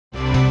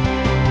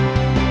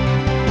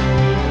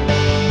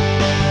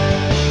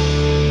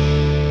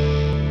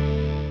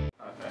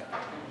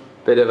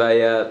Bit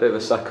of a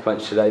sucker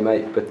punch today,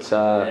 mate, but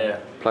Yeah.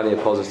 plenty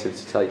of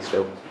positives to take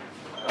still.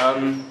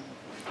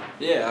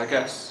 Yeah, I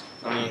guess.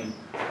 I mean,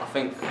 I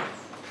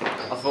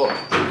thought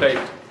we played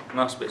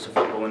nice bits of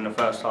football in the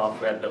first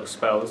half. We had little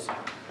spells,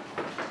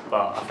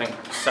 but I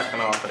think the second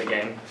half of the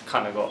game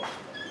kind of got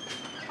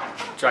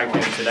dragged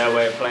into their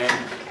way of playing.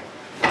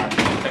 I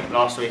think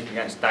last week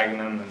against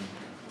Gillingham, and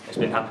it's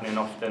been happening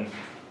often,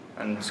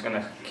 and it's going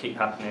to keep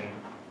happening.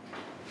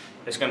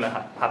 It's going to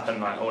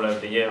happen like all over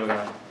the year. We're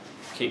going to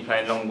keep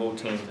playing long ball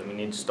teams, and we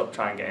need to stop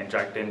trying getting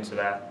dragged into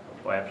their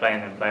way of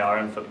playing and play our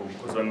own football,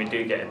 because when we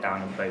do get it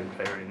down and play, we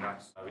play really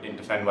nice. We didn't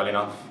defend well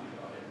enough.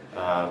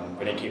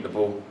 We didn't keep the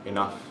ball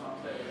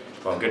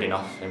good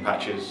enough in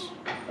patches.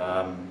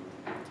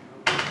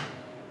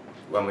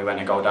 When we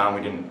went a goal down,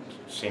 we didn't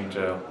seem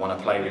to want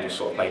to play. We just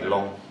sort of played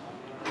long,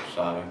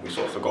 so we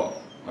sort of forgot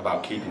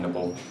about keeping the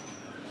ball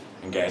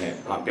and getting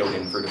it, like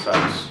building through the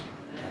first.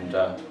 And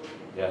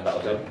yeah, that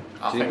was it.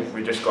 I think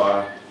we just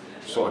got to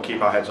sort of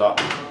keep our heads up,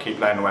 keep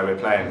playing the way we're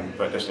playing,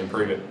 but just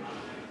improve it.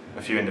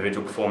 A few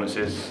individual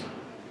performances,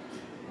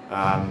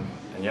 and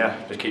yeah,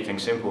 just keep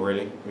things simple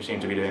really. We seem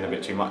to be doing a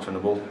bit too much on the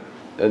ball.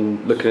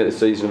 And looking at the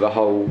season as a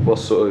whole,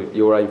 what's sort of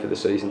your aim for the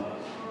season?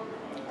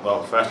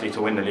 Well, firstly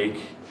to win the league,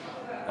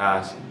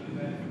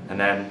 and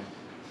then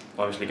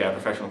obviously get a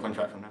professional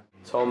contract from there.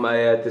 Tom,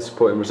 a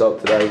disappointing result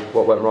today.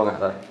 What went wrong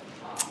out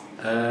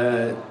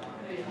there?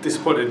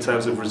 Disappointed in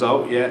terms of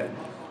result, yeah.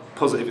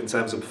 Positive in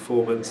terms of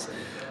performance.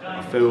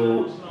 I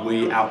feel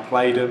we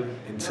outplayed them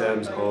in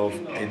terms of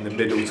in the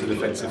middle to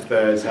defensive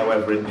thirds.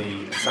 However, in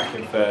the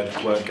attacking third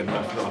weren't good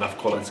enough, not enough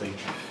quality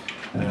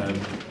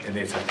in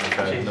the attacking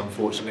third, and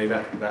unfortunately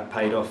that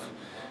paid off.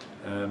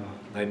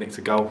 They nicked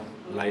a goal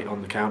late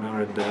on the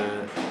counter, and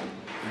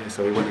yeah,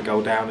 so we went a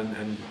goal down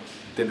and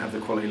didn't have the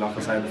quality, like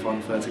I say, in the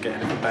final third to get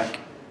anything back.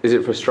 Is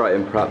it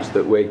frustrating perhaps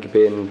that we're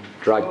being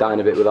dragged down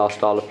a bit with our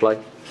style of play?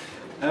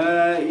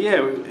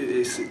 Yeah,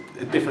 it's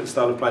a different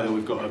style of play that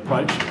we've got to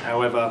approach.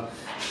 However,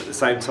 at the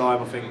same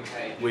time, I think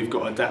we've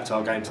got to adapt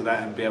our game to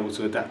that and be able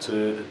to adapt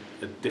to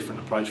a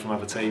different approach from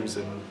other teams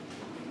and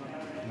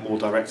more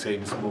direct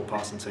teams, more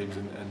passing teams,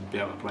 and be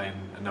able to play in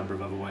a number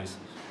of other ways.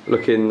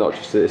 Looking not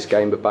just at this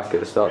game but back at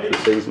the start of the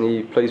season, are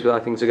you pleased with how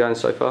things are going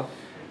so far?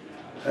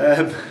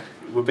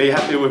 We'll be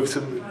happy with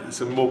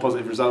some more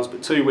positive results,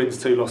 but 2 wins,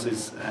 2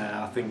 losses.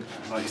 I think,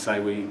 like you say,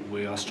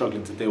 we are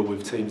struggling to deal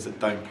with teams that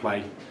don't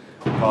play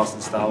passing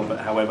style, but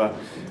however,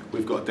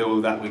 we've got to deal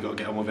with that. We've got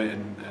to get on with it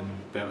and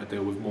be able to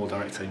deal with more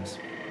direct teams.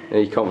 Are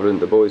you confident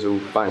the boys will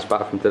bounce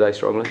back from today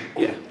strongly?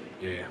 Yeah.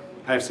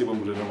 AFC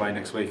Wimbledon away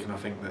next week, and I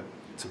think that,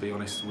 to be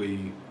honest,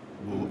 we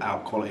will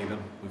out-quality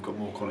them. We've got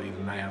more quality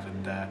than they have,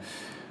 and I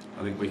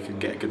think we can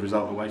get a good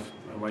result away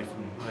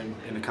from home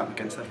in the cup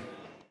against them.